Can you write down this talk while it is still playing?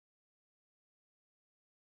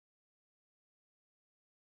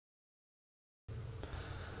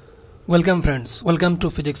Welcome friends, welcome to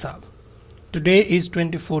Physics Hub. Today is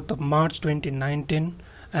 24th of March 2019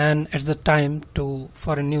 and it's the time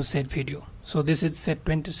for a new set video. So this is set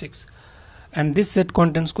 26 and this set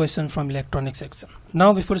contains questions from electronics section.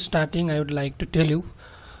 Now before starting I would like to tell you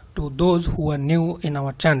to those who are new in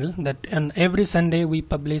our channel that on every Sunday we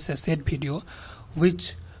publish a set video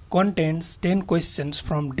which contains 10 questions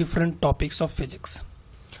from different topics of physics,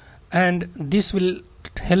 and this will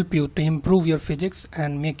help you to improve your physics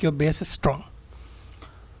and make your base strong.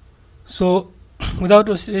 So without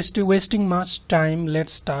wasting much time,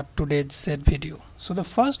 let's start today's set video. So the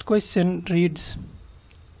first question reads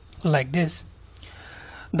like this: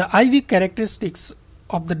 the IV characteristics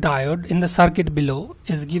of the diode in the circuit below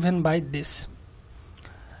is given by this.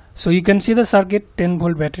 So you can see the circuit, 10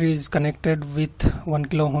 volt battery is connected with 1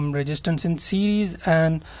 kilo ohm resistance in series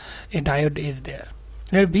and a diode is there.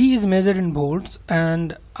 Here V is measured in volts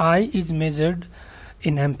and I is measured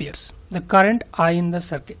in amperes, the current I in the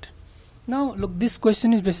circuit. Now look, this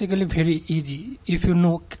question is basically very easy if you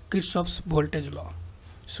know Kirchhoff's voltage law.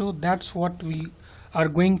 So that's what we are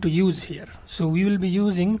going to use here. So we will be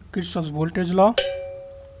using Kirchhoff's voltage law.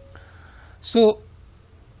 So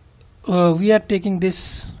we are taking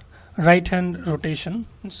this right hand rotation,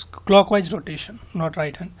 it's clockwise rotation, not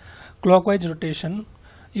right hand, clockwise rotation.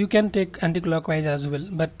 You can take anti-clockwise as well,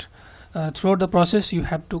 but throughout the process you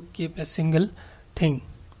have to keep a single thing.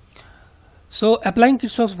 So applying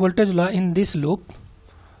Kirchhoff's voltage law in this loop,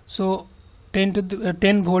 so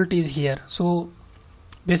 10 volt is here. So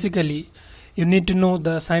basically you need to know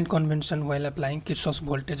the sign convention while applying Kirchhoff's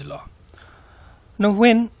voltage law. Now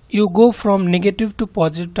when you go from negative to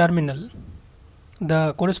positive terminal,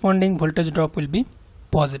 the corresponding voltage drop will be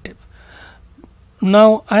positive.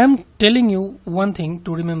 Now I am telling you one thing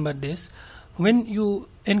to remember this: when you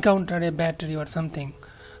encounter a battery or something,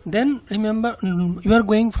 then remember you are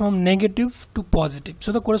going from negative to positive,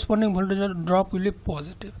 so the corresponding voltage drop will be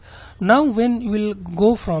positive. Now when you will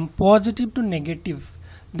go from positive to negative,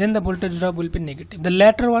 then the voltage drop will be negative. The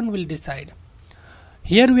latter one will decide.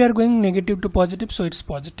 Here we are going negative to positive, so it's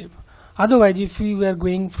positive. Otherwise, if we were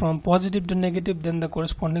going from positive to negative, then the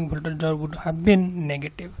corresponding voltage drop would have been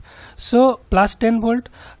negative. So plus 10 volt.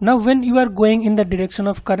 Now when you are going in the direction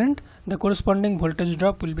of current, the corresponding voltage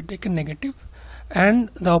drop will be taken negative, and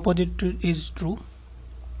the opposite is true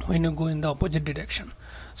when you go in the opposite direction.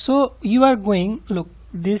 So you are going, look,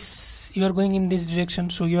 this, you are going in this direction,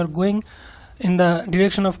 so you are going in the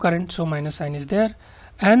direction of current, so minus sign is there,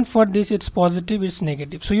 and for this it's positive, it's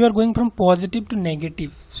negative, so you are going from positive to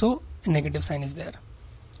negative, so negative sign is there.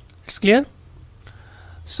 It's clear?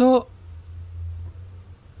 So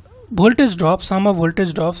voltage drop, sum of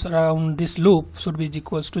voltage drops around this loop should be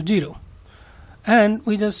equals to 0, and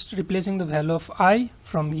we just replacing the value of I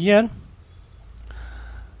from here,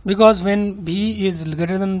 because when V is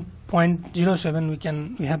greater than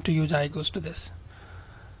 0.07 we have to use I equals to this,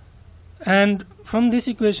 and from this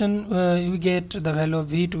equation we get the value of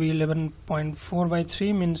V to be 11.4 by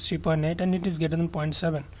 3 means 3.8, and it is greater than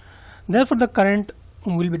 0.7. Therefore the current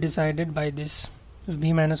will be decided by this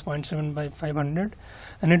V minus 0.7 by 500,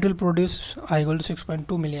 and it will produce I equal to 6.2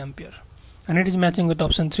 milliampere, and it is matching with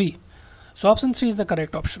option 3. So option 3 is the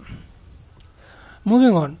correct option.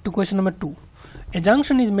 Moving on to question number 2. A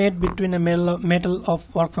junction is made between a metal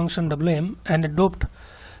of work function Wm and a doped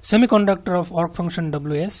semiconductor of work function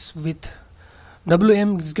Ws with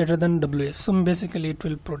Wm is greater than Ws. So basically it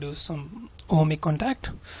will produce some ohmic contact.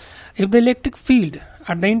 If the electric field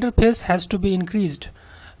at the interface has to be increased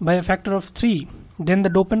by a factor of 3, then the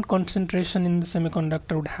dopant concentration in the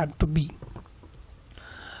semiconductor would have to be.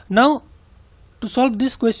 Now to solve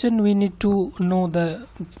this question we need to know the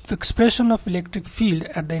expression of electric field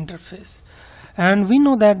at the interface, and we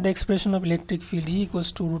know that the expression of electric field E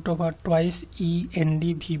equals to root over twice E nd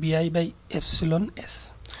VBI by epsilon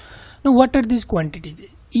s. Now what are these quantities?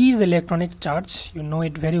 E is electronic charge, you know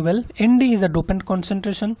it very well. Nd is the dopant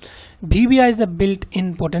concentration, VBI is the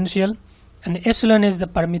built-in potential, and epsilon is the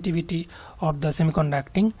permittivity of the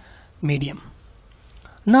semiconducting medium.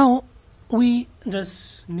 Now we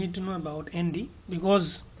just need to know about Nd,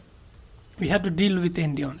 because we have to deal with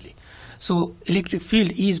Nd only. So electric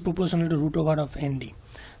field E is proportional to root over of Nd.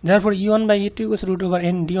 Therefore E1 by E2 is root over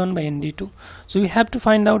Nd1 by Nd2. So we have to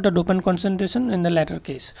find out the dopant concentration in the latter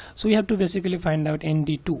case. So we have to basically find out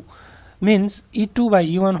Nd2, means E2 by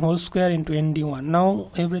E1 whole square into Nd1. Now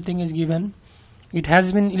everything is given. It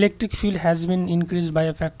has been, electric field has been increased by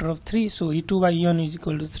a factor of 3. So E2 by E1 is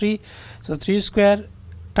equal to 3. So 3 square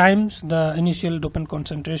times the initial dopant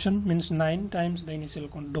concentration means 9 times the initial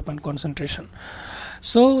dopant concentration.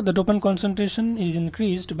 So the dopant concentration is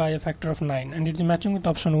increased by a factor of 9, and it is matching with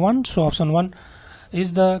option 1. So option 1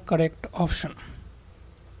 is the correct option.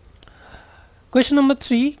 Question number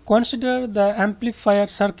 3. Consider the amplifier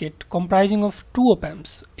circuit comprising of two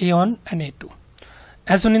op-amps, A1 and A2.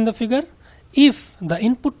 As shown in the figure, if the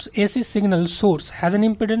input AC signal source has an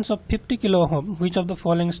impedance of 50 kilo ohm, which of the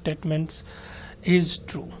following statements is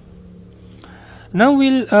true? Now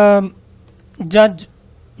we'll judge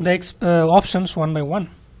the options one by one.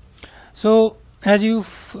 So as you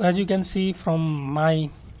can see from my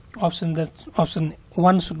option, that option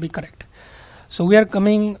 1 should be correct. So we are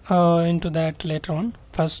coming into that later on.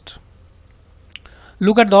 First,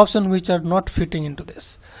 look at the option which are not fitting into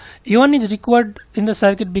this. A1 is required in the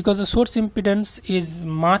circuit because the source impedance is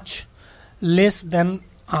much less than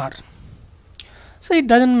R. So it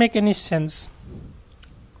doesn't make any sense.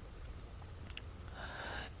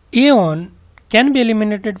 A1 can be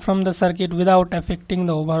eliminated from the circuit without affecting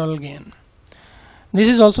the overall gain. This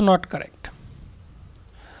is also not correct.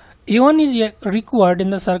 A1 is required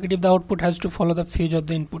in the circuit if the output has to follow the phase of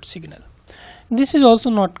the input signal. This is also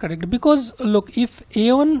not correct, because look, if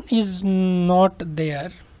A1 is not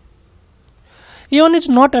there, A1 is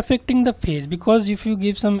not affecting the phase, because if you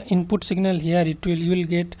give some input signal here, you will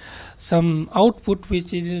get some output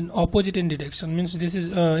which is in opposite in direction, means this is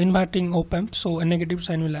inverting op-amp, so a negative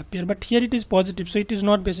sign will appear, but here it is positive, so it is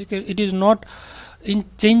not basically, it is not in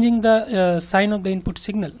changing the sign of the input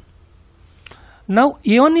signal. Now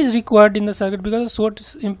A1 is required in the circuit because the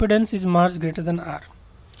source impedance is much greater than R.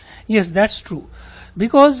 Yes, that's true,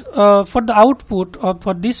 because for the output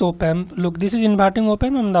for this op-amp, look, this is inverting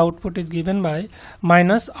op-amp and the output is given by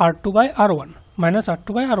minus R2 by R1, minus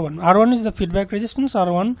R2 by R1. R1 is the feedback resistance,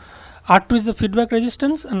 R2 is the feedback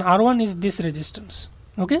resistance, and R1 is this resistance.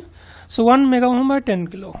 Okay, so 1 mega ohm by 10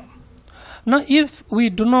 kilo ohm. Now if we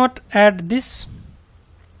do not add this,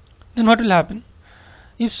 then what will happen?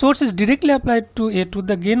 If source is directly applied to A2,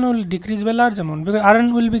 the gain will decrease by large amount, because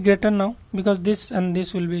Rn will be greater now, because this and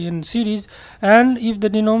this will be in series, and if the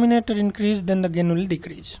denominator increase, then the gain will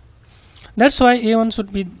decrease. That's why A1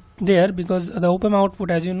 should be there, because the op-amp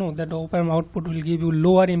output, as you know, that the op-amp output will give you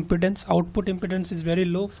lower impedance. Output impedance is very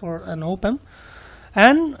low for an op-amp,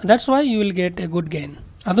 and that's why you will get a good gain.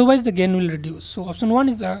 Otherwise the gain will reduce. So option 1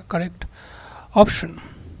 is the correct option.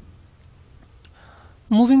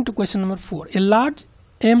 Moving to question number 4. A large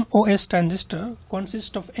MOS transistor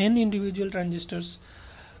consists of n individual transistors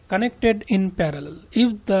connected in parallel.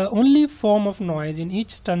 If the only form of noise in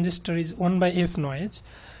each transistor is 1 by F noise,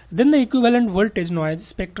 then the equivalent voltage noise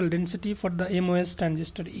spectral density for the MOS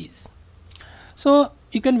transistor is. So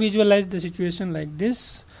you can visualize the situation like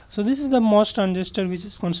this. So this is the MOS transistor, which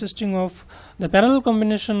is consisting of the parallel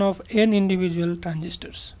combination of n individual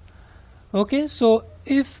transistors. Okay, so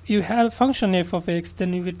if you have function f of x,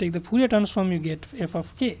 then you will take the Fourier transform, you get f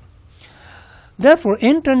of k. Therefore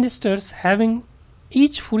n transistors having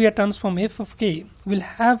each Fourier transform f of k will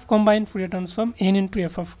have combined Fourier transform n into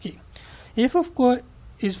f of k. F of k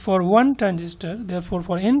is for one transistor, therefore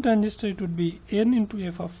for n transistor it would be n into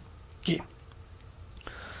f of k.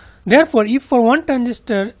 Therefore if for one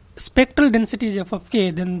transistor spectral density is f of k,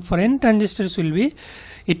 then for n transistors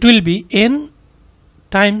it will be n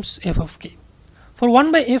times f of k. For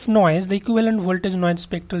 1 by f noise, the equivalent voltage noise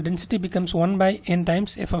spectral density becomes 1 by n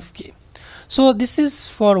times f of k. So this is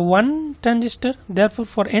for one transistor, therefore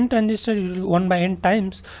for n transistor it will be 1 by n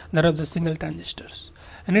times that of the single transistors,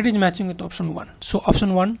 and it is matching with option 1. So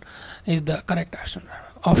option 1 is the correct option.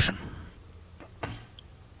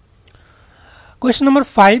 Question number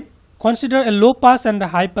 5. Consider a low pass and a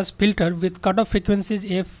high pass filter with cutoff frequencies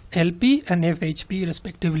FLP and FHP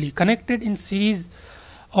respectively, connected in series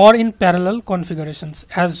or in parallel configurations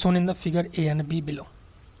as shown in the figure A and B below.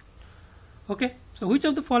 Okay, so which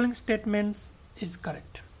of the following statements is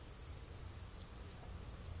correct?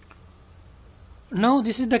 Now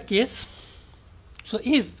this is the case. So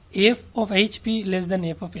if f of HP less than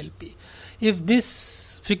f of LP, if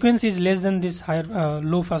this frequency is less than this higher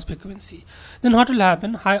low pass frequency, then what will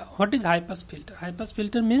happen? What is high pass filter? High pass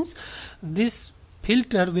filter means this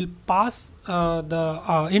filter will pass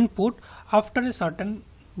the input after a certain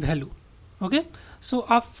value. Okay, so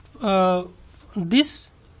after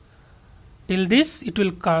this till this it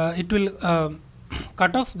will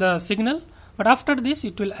cut off the signal, but after this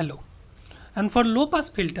it will allow. And for low pass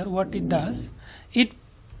filter, what it does, it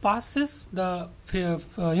passes the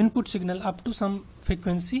input signal up to some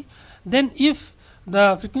frequency, then if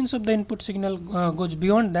the frequency of the input signal goes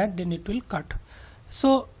beyond that, then it will cut.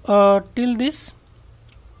 So till this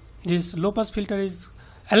low pass filter is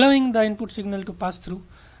allowing the input signal to pass through,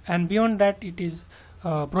 and beyond that it is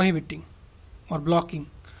prohibiting. or blocking.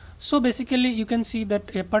 So basically you can see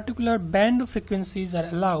that a particular band of frequencies are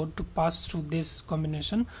allowed to pass through this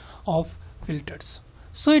combination of filters.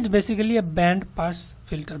 So it's basically a band pass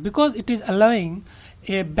filter because it is allowing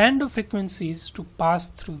a band of frequencies to pass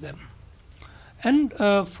through them. And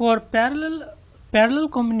for parallel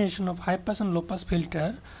combination of high pass and low pass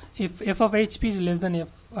filter, if f of HP is less than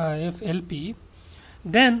f LP,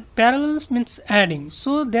 then parallel means adding.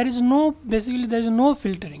 So there is no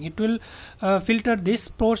filtering. It will filter this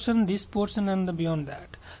portion and the beyond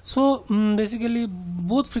that. So basically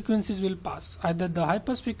both frequencies will pass, either the high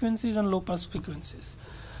pass frequencies and low pass frequencies.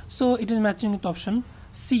 So it is matching with option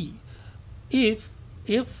C. If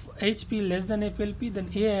HP less than FLP, then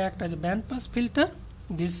A act as a band pass filter,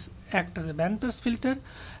 this act as a band pass filter,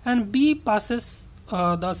 and B passes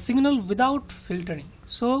the signal without filtering.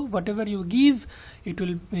 So whatever you give, it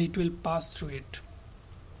will pass through it.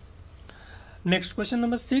 Next, question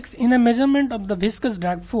number 6. In a measurement of the viscous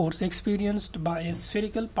drag force experienced by a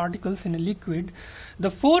spherical particles in a liquid,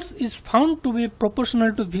 the force is found to be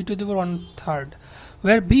proportional to V to the power 1/3,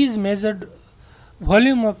 where B is measured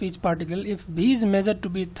volume of each particle. If B is measured to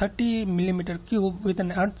be 30 mm³ with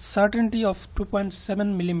an certainty of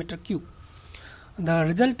 2.7 mm³, the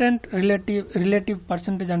resultant relative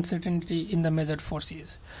percentage uncertainty in the measured force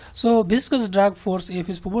is. So viscous drag force F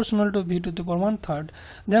is proportional to V to the power 1/3.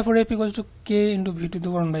 Therefore F equals to K into V to the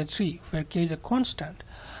power 1/3, where K is a constant.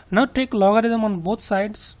 Now take logarithm on both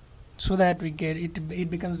sides so that we get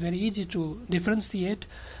it becomes very easy to differentiate.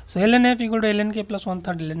 So ln F equal to ln K plus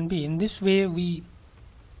 1/3 ln B. In this way we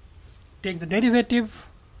take the derivative.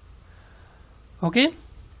 Okay,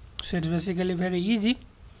 so it's basically very easy.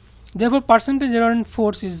 Therefore percentage error in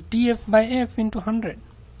force is dF by F into 100,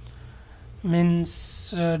 means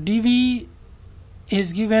dV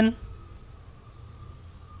is given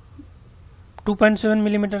 2.7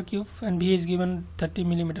 mm³ and B is given 30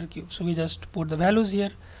 mm³. So we just put the values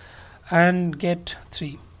here and get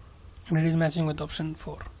 3, and it is matching with option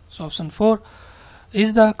 4. So option 4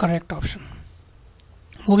 is the correct option.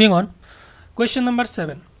 Moving on, question number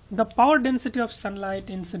 7. The power density of sunlight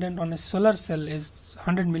incident on a solar cell is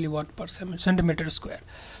 100 milliwatt per centimeter square.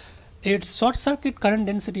 Its short circuit current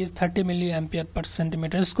density is 30 milliampere per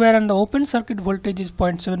centimeter square, and the open circuit voltage is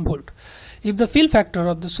 0.7 volt. If the fill factor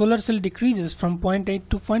of the solar cell decreases from 0.8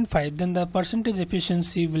 to 0.5, then the percentage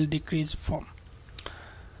efficiency will decrease from.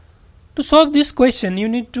 To solve this question, you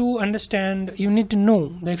need to know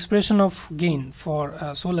the expression of gain for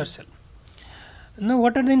a solar cell. Now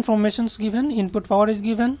what are the informations given? Input power is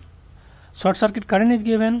given, short circuit current is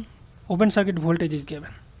given, open circuit voltage is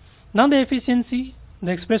given. Now the efficiency,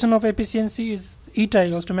 the expression of efficiency is eta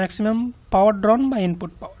equals to maximum power drawn by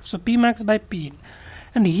input power. So P max by P in.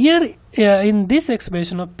 And here in this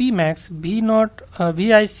expression of P max, V naught,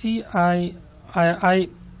 VIC,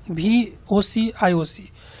 VOC,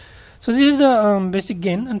 IOC. So this is the basic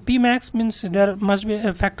gain, and P max means there must be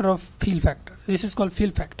a factor of fill factor. This is called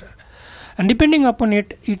fill factor. And depending upon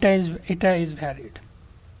it, eta is varied.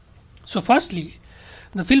 So firstly,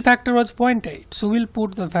 the fill factor was 0.8. So we'll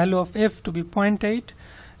put the value of F to be 0.8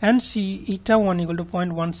 and C eta 1 equal to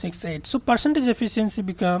 0.168. So percentage efficiency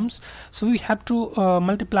becomes, so we have to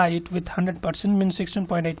multiply it with 100%, means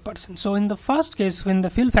 16.8%. So in the first case, when the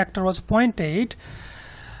fill factor was 0.8,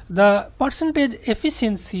 the percentage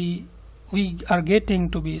efficiency we are getting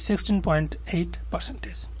to be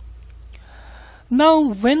 16.8%. Now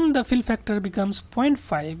when the fill factor becomes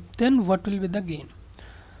 0.5, then what will be the gain?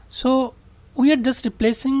 So we are just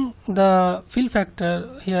replacing the fill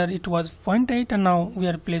factor. Here it was 0.8 and now we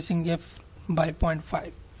are replacing F by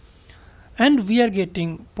 0.5, and we are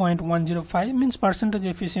getting 0.105, means percentage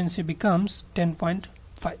efficiency becomes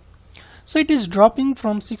 10.5. So it is dropping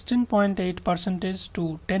from 16.8%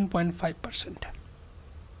 to 10.5%.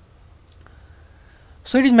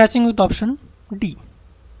 So it is matching with option D.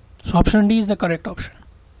 So option D is the correct option.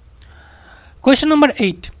 Question number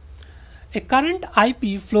 8. A current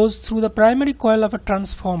IP flows through the primary coil of a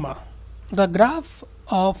transformer. The graph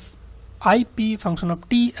of IP function of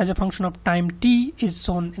t as a function of time t is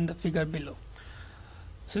shown in the figure below.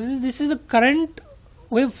 So this is the current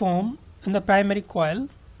waveform in the primary coil,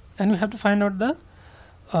 and we have to find out the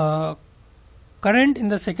current in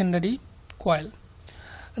the secondary coil.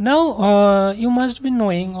 Now you must be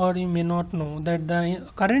knowing, or you may not know, that the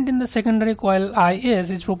current in the secondary coil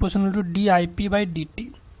IS is proportional to dIP by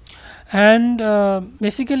dt, and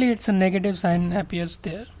basically it's a negative sign appears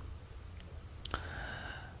there.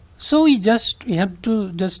 So we have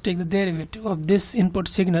to just take the derivative of this input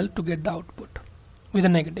signal to get the output with a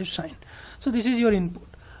negative sign. So this is your input.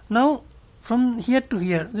 Now from here to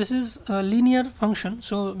here, this is a linear function,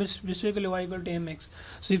 so basically y equal to mx.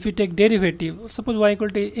 So if you take derivative, suppose y equal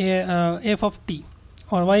to f of t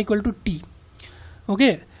or y equal to t,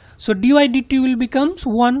 okay, so dy dt will becomes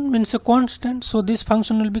 1, means a constant, so this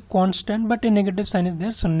function will be constant, but a negative sign is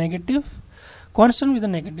there, so negative constant with a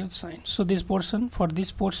negative sign. So this portion, for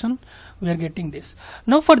this portion we are getting this.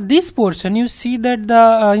 Now for this portion you see that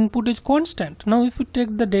the input is constant. Now if you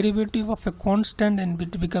take the derivative of a constant and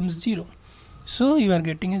it becomes 0, so you are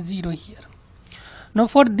getting a 0 here. Now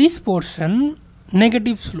for this portion,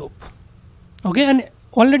 negative slope, okay, and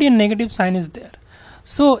already a negative sign is there,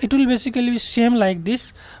 so it will basically be same like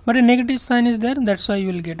this, but a negative sign is there, that's why you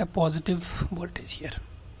will get a positive voltage here,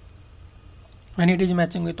 and it is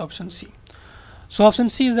matching with option C. So option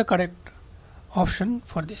C is the correct option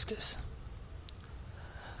for this case.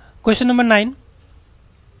 Question number 9.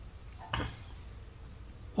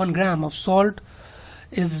 1 gram of salt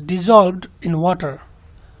is dissolved in water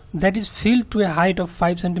that is filled to a height of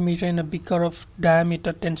 5 cm in a beaker of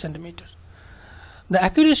diameter 10 cm. The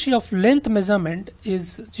accuracy of length measurement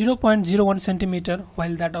is 0.01 cm,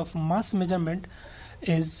 while that of mass measurement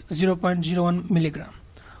is 0.01 milligram.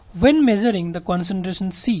 When measuring the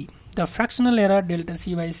concentration C, the fractional error delta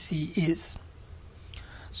C by C is.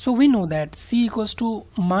 So we know that C equals to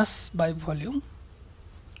mass by volume,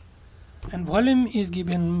 and volume is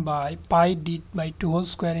given by pi d by 2 whole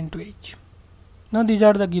square into h. Now these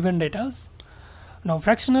are the given data. Now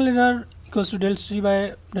fractional error equals to delta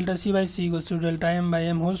C by C equals to delta m by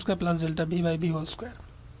m whole square plus delta b by b whole square.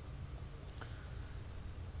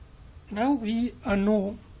 Now we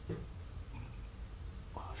know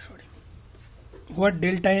what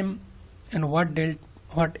delta m and what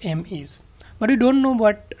m is, but we don't know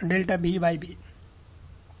what delta b by b.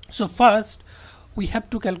 So first we have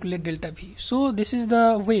to calculate delta v. So this is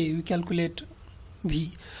the way we calculate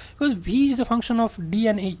v, because v is a function of d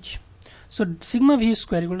and h. So sigma v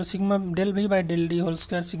square equal to sigma del v by del d whole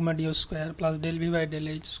square sigma d square plus del v by del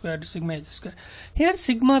h square sigma h square. Here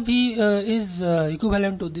sigma v is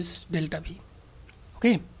equivalent to this delta v.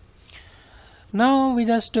 Okay. Now we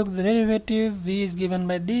just took the derivative, v is given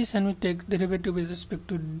by this, and we take derivative with respect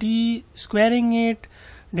to d, squaring it,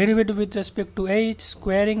 derivative with respect to h,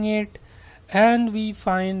 squaring it, and we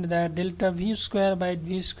find that delta v square by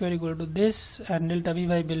v square equal to this, and delta v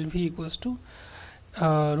by del v equals to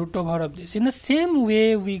root over of this. In the same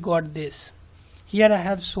way we got this. Here I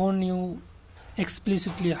have shown you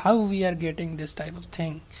explicitly how we are getting this type of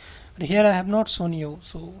thing, but here I have not shown you,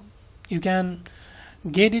 so you can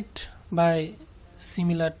get it by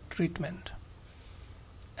similar treatment.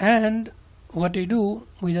 And what we do,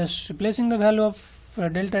 we just replacing the value of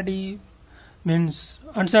delta d, means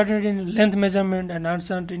uncertainty in length measurement and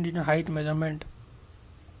uncertainty in height measurement,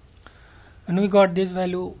 and we got this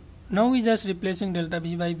value. Now we just replacing delta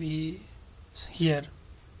v by v here,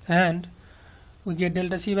 and we get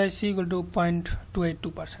delta c by c equal to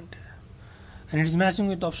 0.282%, and it is matching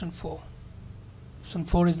with option 4. Option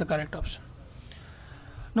 4 is the correct option.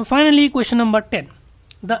 Now finally question number 10.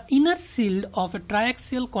 The inner shield of a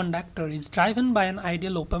triaxial conductor is driven by an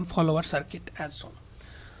ideal OPAMP follower circuit as shown.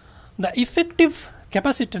 The effective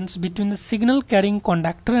capacitance between the signal carrying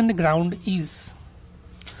conductor and ground is.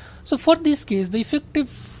 So for this case, the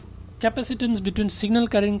effective capacitance between signal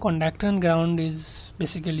carrying conductor and ground is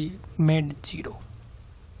basically made 0,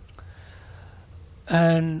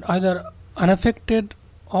 and either unaffected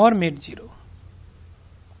or made 0.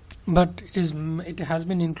 But it has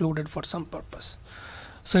been included for some purpose,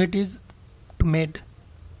 so it is made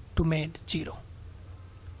 0,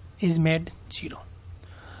 is made 0.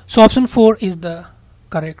 So option 4 is the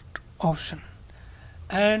correct option,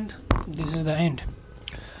 and this is the end.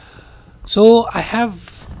 So I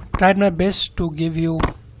have tried my best to give you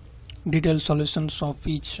detailed solutions of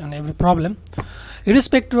each and every problem.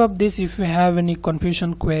 Irrespective of this, if you have any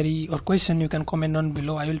confusion, query or question, you can comment on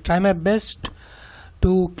below. I will try my best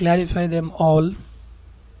to clarify them all.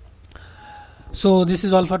 So this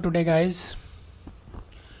is all for today, guys.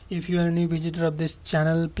 If you are a new visitor of this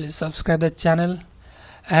channel, please subscribe the channel,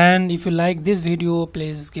 and if you like this video,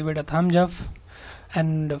 please give it a thumbs up.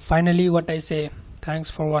 And finally, what I say, thanks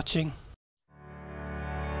for watching.